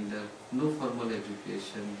vegetable vendor, no formal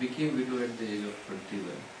education, became widow at the age of 21,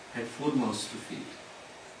 had 4 mouths to feed.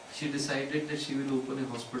 She decided that she will open a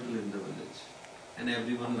hospital in the village. And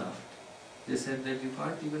everyone laughed. They said that you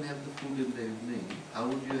can't even have the food in the evening. How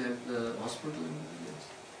would you have the hospital in the village?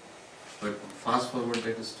 But fast forward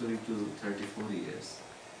that story to 34 years.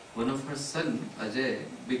 One of her son, Ajay,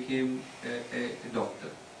 became a doctor.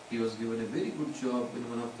 He was given a very good job in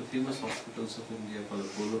one of the famous hospitals of India called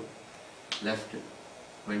Apollo. Left it,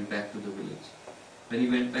 went back to the village. When he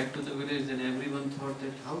went back to the village, then everyone thought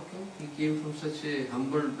that how come he came from such a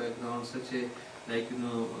humble background, such a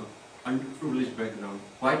underprivileged background.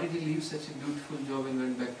 Why did he leave such a beautiful job and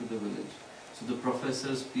went back to the village? So the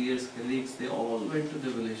professors, peers, colleagues, they all went to the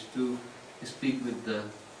village to speak with the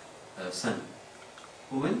son.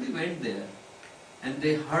 But when they went there and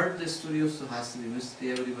they heard the story of Suhasini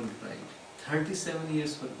Mistry, everyone cried. 37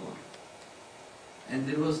 years were gone. And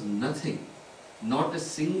there was nothing, not a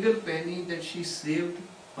single penny that she saved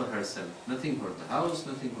for herself. Nothing for the house,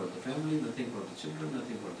 nothing for the family, nothing for the children,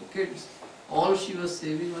 nothing for the kids. All she was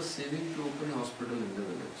saving to open a hospital in the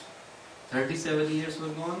village. 37 years were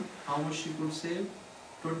gone. How much she could save?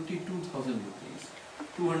 22,000 rupees.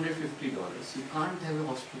 $250. You can't have a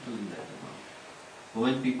hospital in that amount. But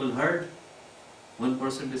when people heard, one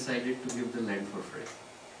person decided to give the land for free.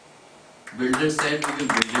 Builder said we will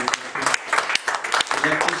build it for free.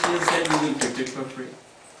 Electrician said we will fit it for free.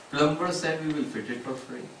 Plumber said we will fit it for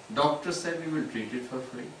free. Doctor said we will treat it for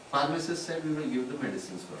free. Pharmacist said we will give the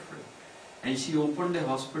medicines for free. And she opened a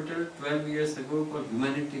hospital 12 years ago called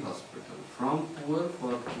Humanity Hospital. From poor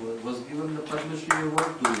for poor. Was given the Padma Shri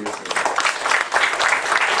Award 2 years ago.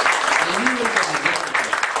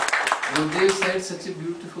 Gurudev said such a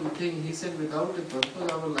beautiful thing. He said, without a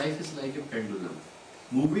purpose, our life is like a pendulum.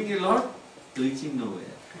 Moving a lot, reaching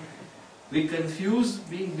nowhere. We confuse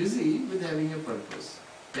being busy with having a purpose.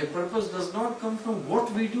 A purpose does not come from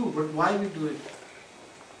what we do, but why we do it.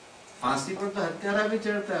 फांसी पर तो हत्यारा भी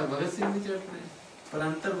चढ़ता है, भगत सिंह भी चढ़ते हैं, पर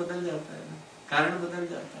अंतर बदल जाता है, कारण बदल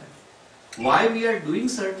जाता है. Why we are doing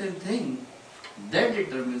certain thing, that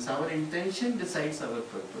determines our intention, decides our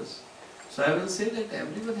purpose. So I will say that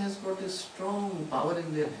everyone has got a strong power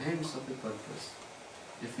in their hands of a purpose.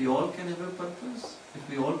 If we all can have a purpose, if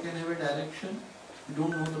we all can have a direction, we don't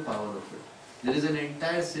know the power of it. There is an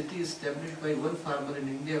entire city established by one farmer in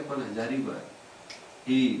India called Hazaribagh.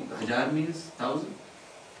 Hajar means 1,000.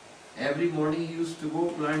 Every morning he used to go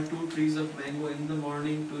plant 2 trees of mango in the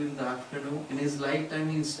morning, 2 in the afternoon. In his lifetime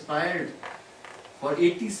he inspired for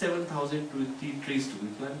 87,000 trees to be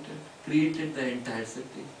planted, created the entire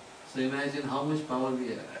city. So imagine how much power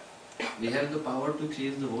we have. We have the power to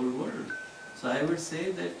change the whole world. So I would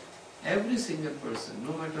say that Every single person,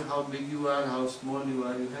 no matter how big you are, how small you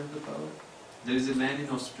are, you have the power. There is a man in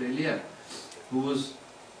Australia who was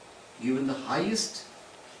given the highest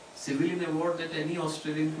civilian award that any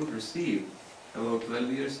Australian could receive about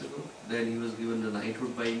 12 years ago. Then he was given the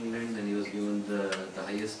knighthood by England, then he was given the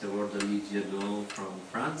highest award, the Legion d'Honneur from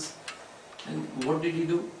France. And what did he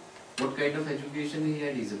do? What kind of education he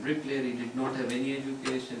had? He's a bricklayer, he did not have any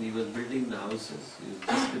education, he was building the houses, he was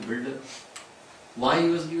just a builder. Why he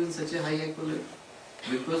was given such a high accolade?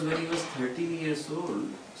 Because when he was 13 years old,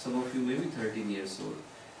 some of you may be 13 years old,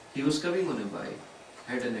 he was coming on a bike,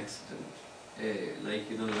 had an accident, lying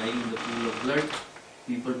in the pool of blood.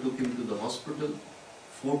 People took him to the hospital.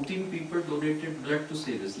 14 people donated blood to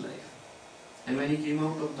save his life. And when he came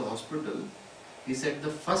out of the hospital, he said, the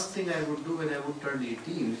first thing I would do when I would turn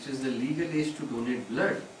 18, which is the legal age to donate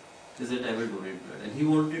blood, is that I will donate blood. And he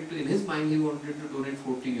wanted to, in his mind, he wanted to donate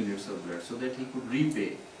 14 units of blood so that he could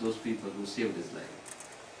repay those people who saved his life.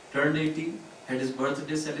 Turned 18, had his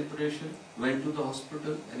birthday celebration, went to the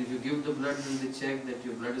hospital, and if you give the blood, then they check that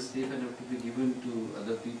your blood is safe enough to be given to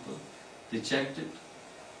other people. They checked it,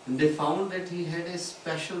 and they found that he had a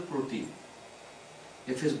special protein.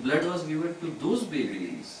 If his blood was given to those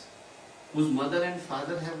babies whose mother and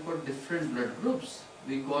father have got different blood groups,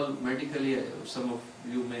 we call medically, some of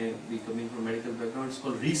you may be coming from medical background, it's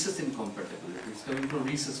called rhesus incompatibility. It's coming from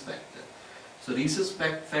rhesus factor. So rhesus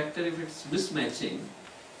factor, if it's mismatching,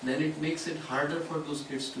 then it makes it harder for those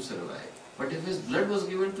kids to survive. But if his blood was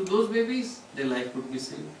given to those babies, their life would be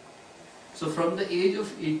saved. So from the age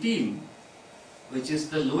of 18, which is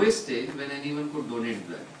the lowest age when anyone could donate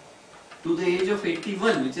blood, to the age of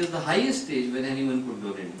 81, which is the highest age when anyone could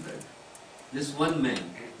donate blood, this one man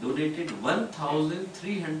donated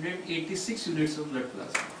 1,386 units of blood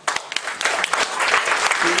plasma.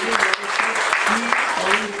 Saving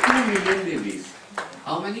 3.2 million babies.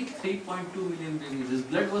 How many? 3.2 million babies. His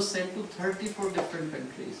blood was sent to 34 different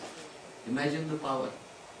countries. Imagine the power.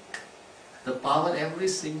 The power every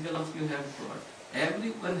single of you have got.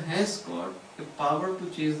 Everyone has got the power to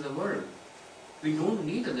change the world. We don't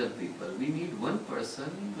need other people. We need one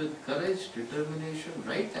person with courage, determination,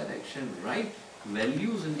 right direction, right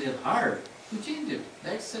values in their heart to change it.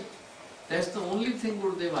 That's it. That's the only thing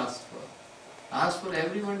Gurudev asked for. Ask for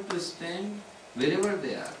everyone to stand wherever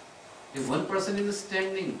they are. If one person is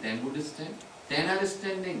standing, 10 would stand. 10 are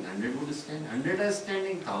standing, 100 would stand. 100 are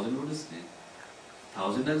standing, 1,000 would stand.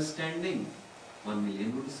 1,000 are standing, 1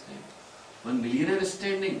 million would stand. 1 million are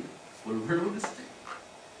standing, whole world would stand.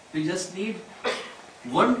 We just need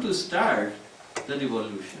one to start the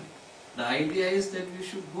revolution. The idea is that we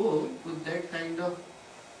should go with that kind of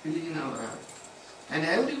feeling in our heart. And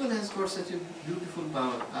everyone has got such a beautiful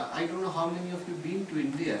power. I don't know how many of you have been to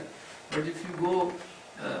India, but if you go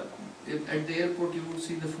at the airport, you would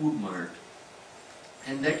see the food mart.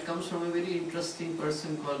 And that comes from a very interesting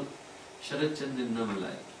person called Sharat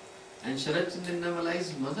Chandra. And Sharat Chandra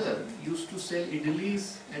mother used to sell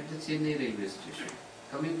idlis at the Chennai railway station,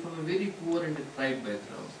 coming from a very poor and deprived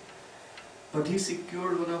background. But he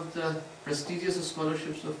secured one of the prestigious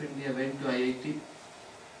scholarships of India, went to IIT,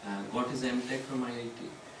 got his MTech from IIT.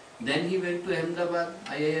 Then he went to Ahmedabad,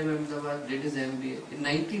 IIM Ahmedabad, did his MBA. In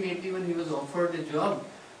 1981 he was offered a job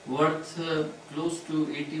worth close to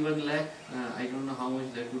 81 lakh, I don't know how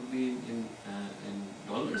much that would be in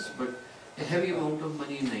dollars, but a heavy amount of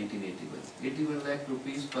money in 1981. 81 lakh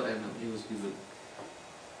rupees per annum he was given.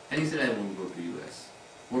 And he said, I won't go to US.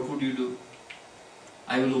 What would you do?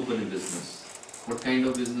 I will open a business. What kind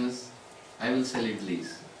of business? I will sell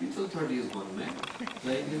idlis. People thought he has gone mad.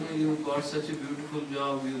 You got such a beautiful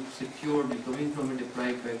job, you secured, you're coming from a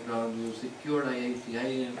deprived background, you secured IIT,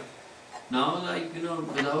 IIM. Now,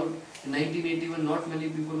 without, in 1981, not many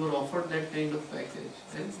people were offered that kind of package.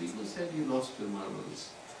 And people said, you lost your marbles.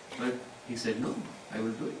 But he said, no, I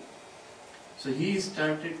will do it. So he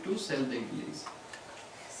started to sell the idlis.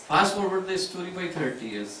 Fast forward the story by 30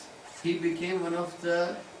 years. He became one of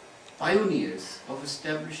the pioneers of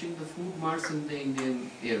establishing the food marts in the Indian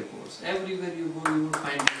airports. Everywhere you go, you will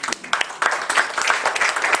find food.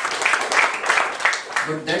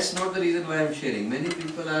 But that's not the reason why I'm sharing. Many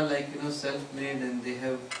people are self-made and they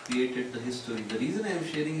have created the history. The reason I'm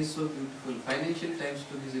sharing is so beautiful. Financial Times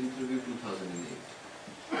took his interview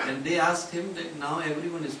 2008. And they asked him that now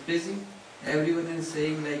everyone is praising, everyone is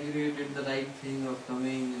saying you did the right thing of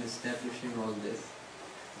coming and establishing all this.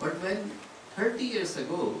 But when 30 years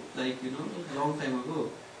ago, a long time ago,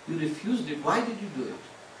 you refused it, why did you do it?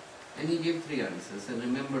 And he gave 3 answers and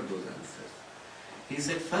remembered those answers. He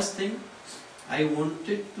said, first thing, I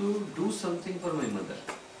wanted to do something for my mother.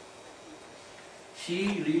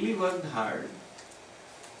 She really worked hard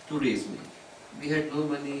to raise me. We had no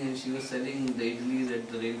money and she was selling the idlis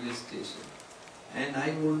at the railway station. And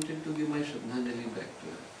I wanted to give my Shraddhanjali back to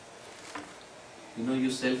her. You know,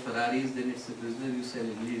 you sell Ferraris, then it's a business. You sell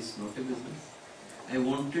idlis, it's not a business. I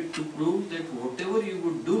wanted to prove that whatever you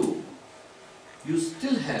would do, you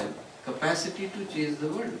still have capacity to change the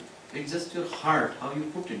world. It's just your heart, how you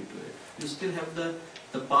put into it. You still have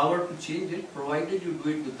the power to change it, provided you do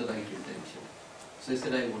it with the right intention. So he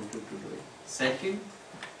said, I wanted to do it. Second,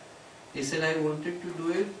 he said, I wanted to do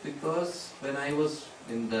it because when I was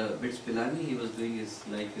in the BITS Pilani, he was doing his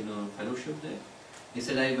fellowship there. He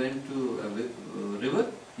said, I went to a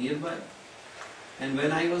river nearby. And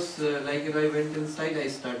when I was, I went inside, I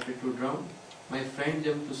started to drown. My friend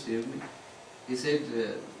jumped to save me. He said,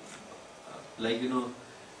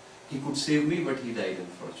 he could save me, but he died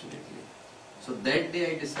unfortunately. So that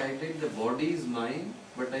day I decided the body is mine,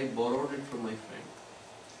 but I borrowed it from my friend.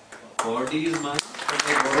 Body is mine, but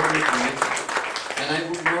I borrowed it from my friend. And I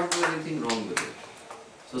would not do anything wrong with it.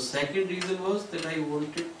 So second reason was that I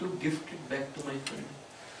wanted to gift it back to my friend.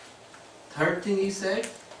 Third thing he said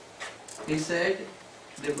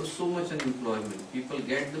there was so much unemployment. People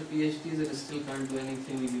get the PhDs and still can't do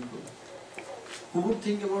anything meaningful. Who would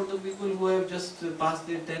think about the people who have just passed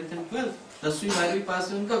their 10th and 12th? 10वीं 12वीं पास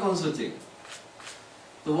है उनका कौन सोचेगा?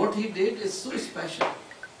 So what he did is so special.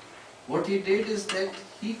 What he did is that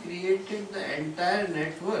he created the entire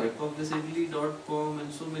network of this idli.com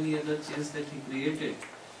and so many other chains that he created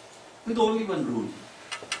with only one rule.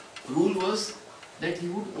 Rule was that he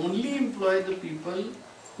would only employ the people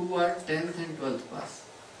who are 10th and 12th pass.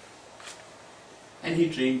 And he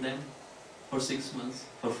trained them for 6 months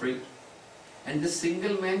for free. And this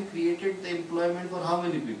single man created the employment for how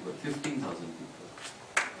many people? 15,000 people.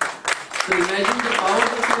 So imagine the power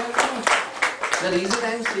that you have now. The reason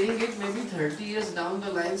I am saying it, maybe 30 years down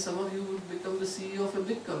the line, some of you would become the CEO of a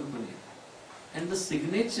big company. And the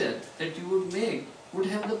signature that you would make would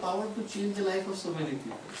have the power to change the life of so many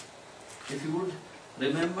people. If you would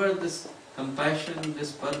remember this compassion,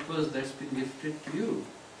 this purpose that's been gifted to you,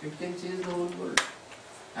 it can change the whole world.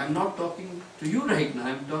 I'm not talking to you right now,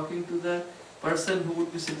 I'm talking to the person who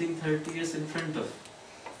would be sitting 30 years in front of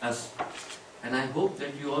us. And I hope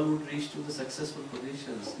that you all would reach to the successful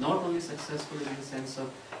positions, not only successful in the sense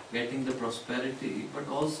of getting the prosperity, but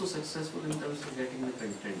also successful in terms of getting the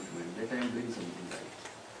contentment, that I am doing something right.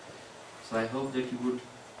 So I hope that you would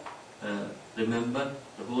remember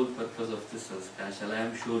the whole purpose of this Sanskar. I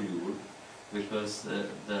am sure you would, because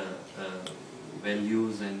the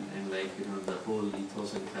values and the whole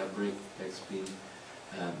ethos and fabric that's been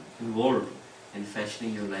involved in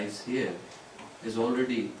fashioning your lives here is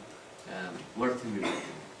already worth imitating.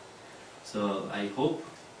 So I hope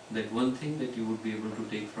that one thing that you would be able to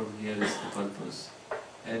take from here is the purpose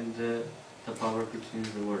and the power to change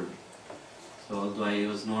the world. So although I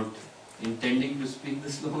was not intending to speak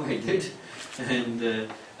this long, I did, and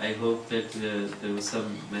I hope that there were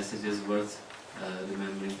some messages worth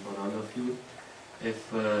remembering for all of you.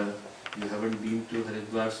 If you haven't been to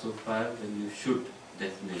Haridwar so far, then you should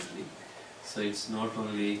definitely. So it's not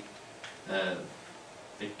only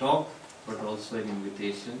a talk, but also an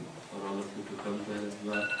invitation for all of you to come to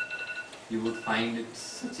Haridwar. You would find it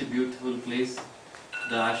such a beautiful place.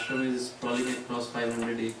 The ashram is sprawling across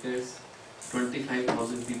 500 acres.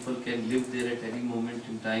 25,000 people can live there at any moment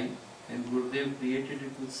in time. And Gurudev created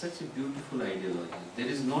it with such a beautiful ideology. There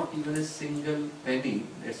is not even a single penny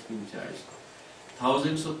that's been charged.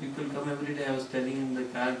 Thousands of people come every day. I was telling in the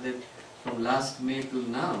car that from last May till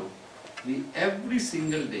now, every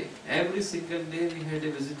single day we had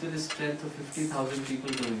a visitor strength of 50,000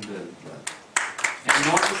 people coming to Haridwar. And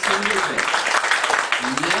not a single day.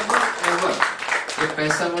 Never ever a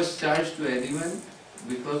paisa was charged to anyone,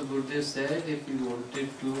 because Gurudev said if we wanted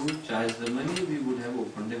to charge the money, we would have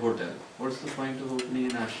opened a hotel. What's the point of opening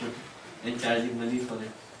an ashram and charging money for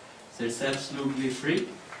it? So it's absolutely free.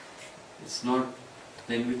 It's not,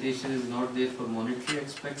 the invitation is not there for monetary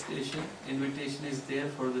expectation. Invitation is there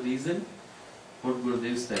for the reason what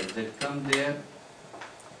Gurudev said, that come there,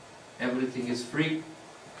 everything is free,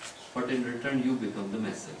 but in return you become the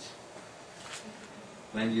message.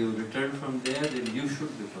 When you return from there, then you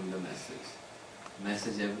should become the message.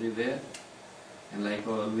 Message everywhere. And like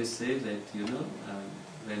I always say that,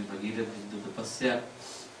 when Bhagirath did the tapasya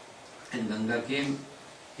and Ganga came,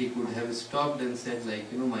 he could have stopped and said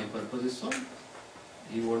my purpose is solved.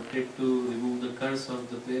 He wanted to remove the curse of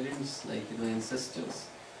the parents, ancestors.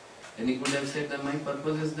 And he could have said that my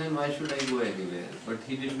purpose is then, why should I go anywhere? But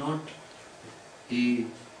he did not. He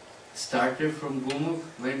started from Gomukh,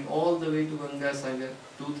 went all the way to Ganga Sagar,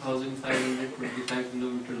 2,525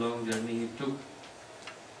 kilometer long journey he took.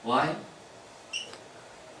 Why?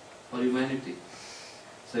 For humanity.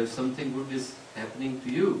 So if something good is happening to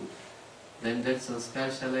you, then that sanskar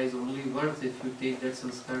shala is only worth if you take that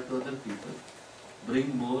sanskar to other people.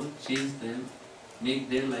 Bring more, change them, make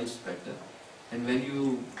their lives better. And when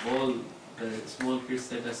you all, the small kids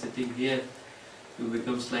that are sitting here, you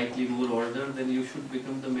become slightly more older, then you should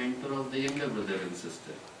become the mentor of the younger brother and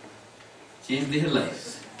sister. Change their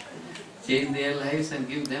lives. Change their lives and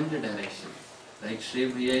give them the direction. Like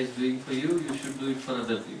Shriram is doing for you, you should do it for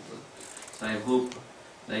other people. So I hope,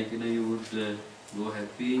 you would go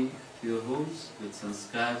happy to your homes with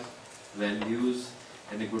sanskar, values,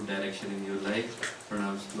 and a good direction in your life.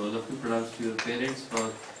 Pranams to all of you. Pranams to your parents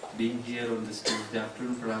for being here on this Tuesday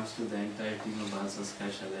afternoon. Pranams to the entire team of Bal Sanskar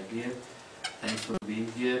Shala here. Thanks for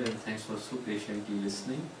being here and thanks for so patiently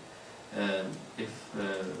listening.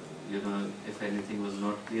 If anything was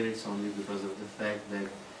not clear, it's only because of the fact that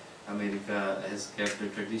America has kept a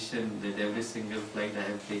tradition that every single flight I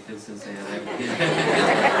have taken since I arrived here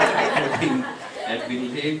had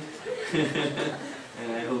been late.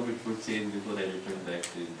 And I hope it would change before I return back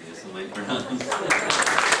to India. So my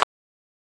pranams.